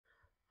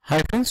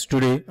Hi friends,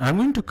 today I'm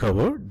going to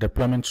cover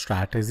deployment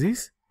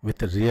strategies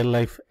with real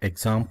life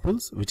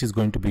examples which is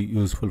going to be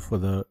useful for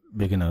the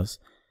beginners.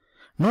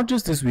 Not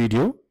just this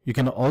video, you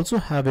can also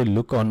have a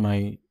look on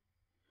my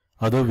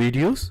other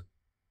videos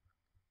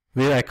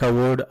where I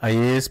covered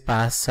IaaS,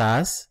 PaaS,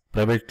 SaaS,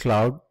 private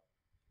cloud,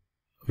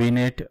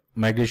 VNet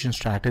migration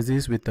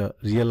strategies with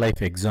real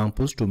life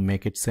examples to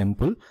make it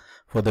simple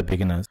for the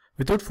beginners.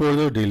 Without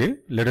further delay,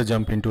 let us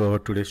jump into our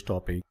today's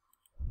topic.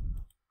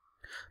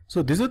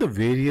 So these are the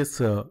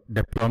various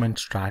deployment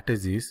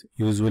strategies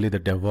usually the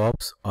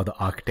DevOps or the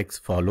architects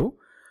follow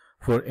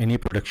for any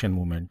production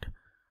movement.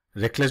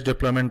 Reckless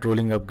deployment,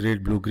 rolling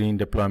upgrade, Bluegreen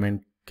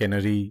deployment,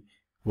 Canary,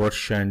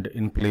 versioned,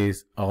 in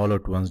place, all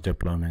at once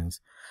deployments.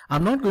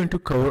 I'm not going to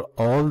cover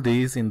all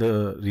these in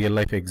the real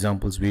life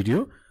examples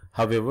video.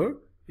 However,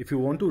 if you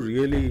want to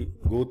really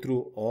go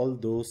through all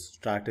those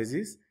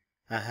strategies,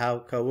 I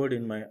have covered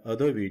in my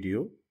other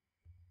video.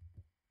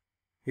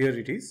 Here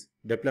it is,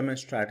 deployment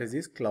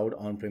strategies, cloud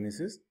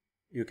on-premises.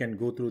 You can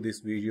go through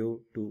this video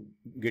to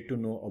get to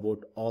know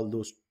about all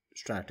those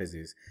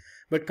strategies.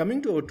 But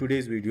coming to our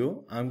today's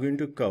video, I'm going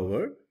to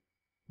cover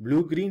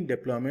Bluegreen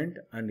deployment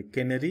and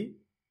Canary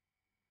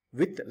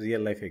with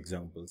real-life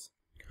examples.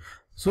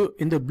 So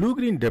in the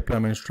Bluegreen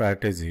deployment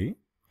strategy,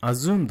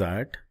 assume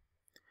that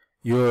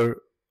your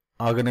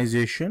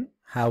organization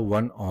have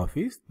one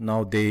office.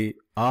 Now they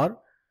are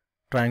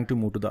trying to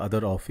move to the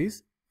other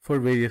office for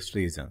various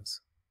reasons.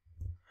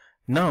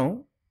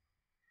 Now,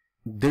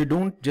 they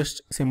don't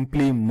just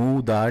simply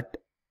move that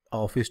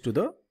office to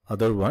the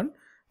other one.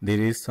 There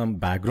is some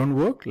background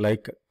work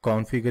like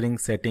configuring,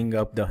 setting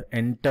up the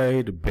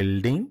entire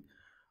building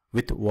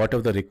with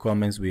whatever the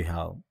requirements we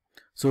have.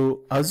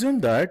 So, assume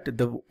that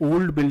the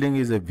old building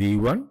is a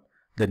V1,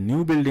 the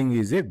new building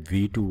is a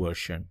V2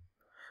 version.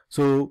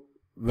 So,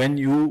 when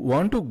you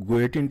want to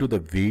get into the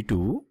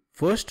V2,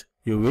 first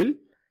you will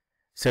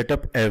set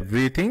up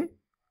everything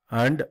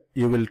and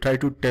you will try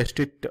to test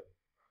it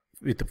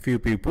with a few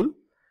people,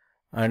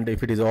 and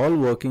if it is all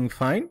working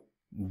fine,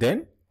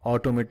 then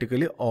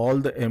automatically all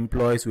the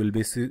employees will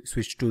be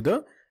switched to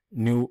the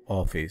new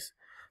office.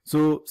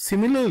 So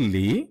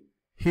similarly,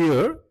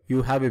 here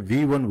you have a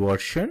V1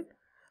 version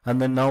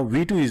and then now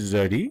V2 is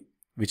ready,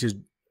 which is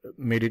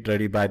made it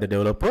ready by the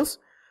developers.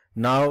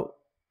 Now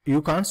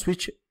you can't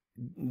switch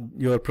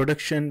your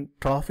production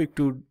traffic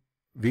to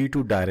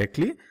V2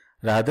 directly.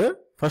 Rather,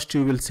 first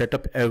you will set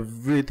up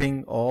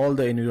everything, all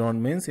the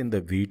environments in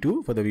the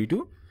V2 for the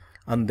V2,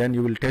 and then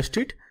you will test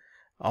it.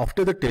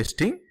 After the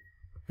testing,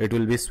 it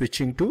will be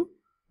switching to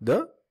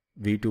the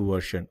V2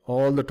 version.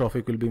 All the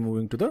traffic will be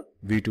moving to the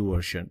V2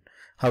 version.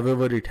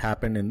 However, it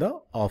happened in the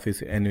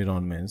office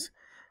environments.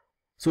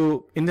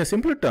 So in the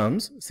simpler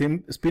terms,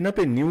 spin up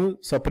a new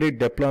separate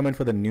deployment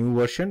for the new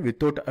version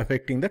without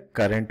affecting the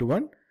current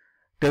one.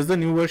 Test the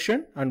new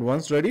version, and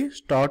once ready,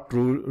 start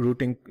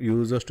routing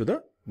users to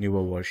the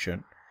newer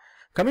version.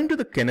 Coming to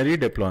the Canary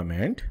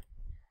deployment,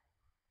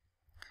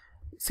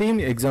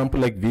 same example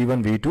like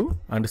V1, V2,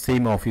 and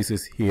same office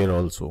is here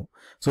also.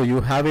 So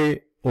you have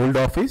a old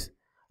office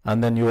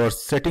and then you are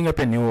setting up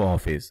a new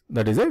office,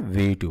 that is a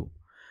V2.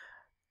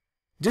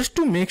 Just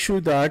to make sure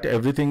that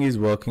everything is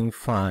working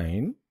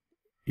fine,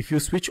 if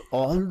you switch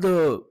all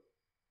the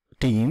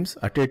teams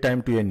at a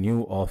time to a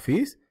new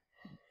office,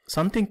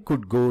 something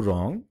could go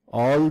wrong.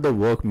 All the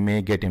work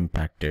may get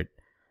impacted.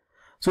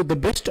 So the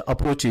best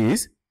approach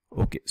is,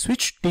 okay,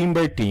 switch team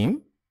by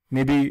team.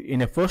 Maybe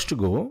in a first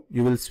go,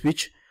 you will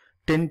switch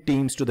 10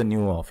 teams to the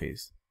new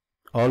office,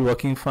 all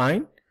working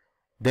fine.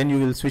 Then you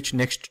will switch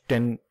next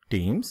 10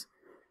 teams.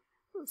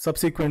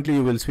 Subsequently,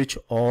 you will switch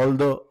all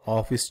the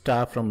office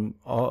staff from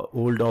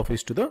old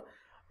office to the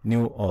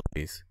new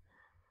office.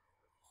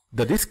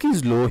 The risk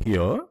is low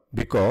here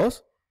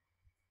because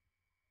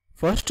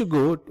first to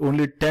go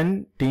only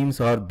 10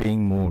 teams are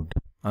being moved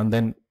and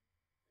then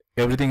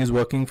everything is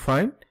working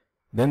fine.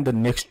 Then the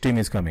next team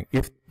is coming.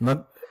 If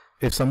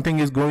something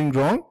is going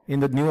wrong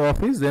in the new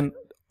office, then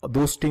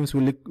those teams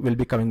will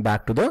be coming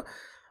back to the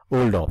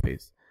old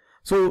office.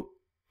 So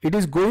it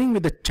is going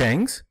with the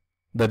chunks.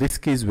 The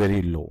risk is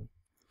very low.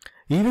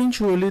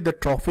 Eventually the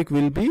traffic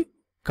will be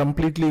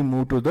completely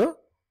moved to the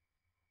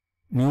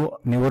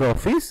newer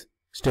office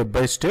step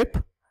by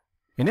step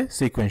in a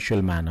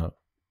sequential manner.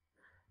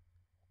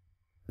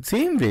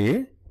 Same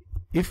way,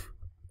 if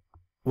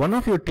one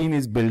of your team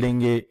is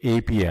building a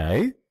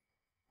API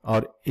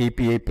or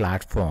API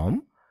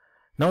platform,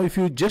 now if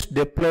you just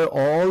deploy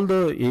all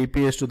the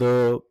APIs to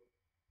the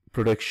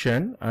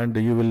production and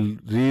you will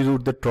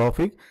reroute the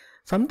traffic,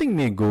 something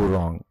may go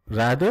wrong.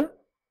 Rather,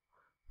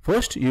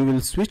 first you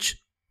will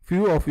switch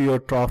few of your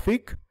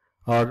traffic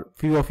or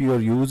few of your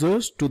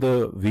users to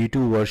the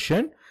V2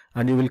 version,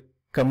 and you will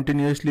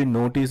continuously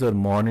notice or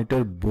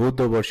monitor both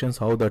the versions,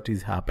 how that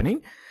is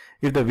happening.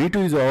 If the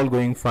V2 is all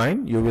going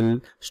fine, you will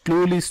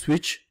slowly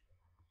switch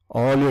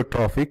all your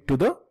traffic to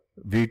the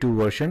V2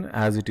 version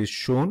as it is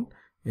shown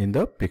in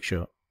the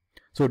picture.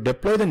 So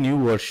deploy the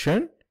new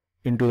version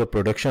into the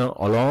production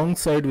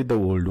alongside with the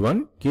old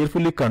one,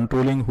 carefully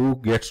controlling who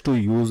gets to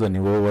use the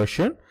newer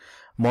version.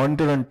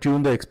 monitor and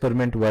tune the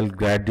experiment while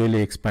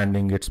gradually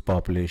expanding its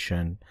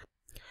population.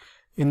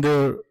 In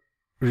the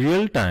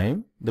real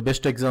time, the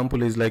best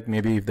example is like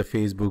maybe if the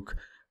Facebook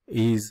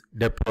is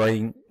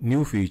deploying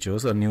new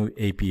features or new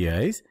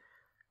APIs,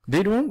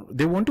 they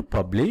want to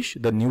publish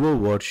the newer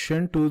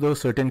version to the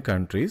certain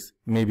countries.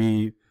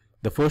 Maybe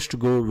the first to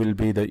go will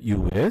be the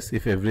US.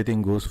 If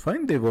everything goes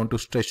fine, they want to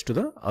stretch to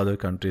the other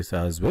countries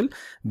as well,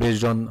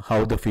 based on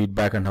how the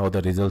feedback and how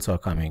the results are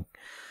coming.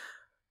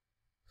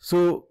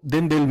 So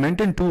then they'll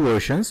maintain two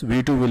versions.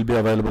 V2 will be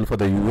available for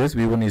the US.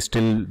 V1 is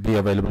still be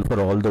available for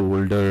all the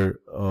older,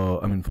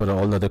 for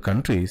all the other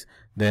countries.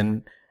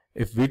 Then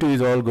if V2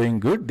 is all going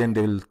good, then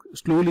they will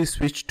slowly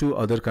switch to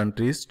other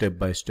countries step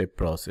by step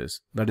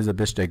process. That is the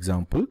best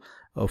example.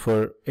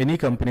 For any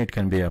company it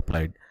can be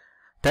applied.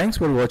 Thanks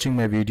for watching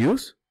my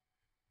videos.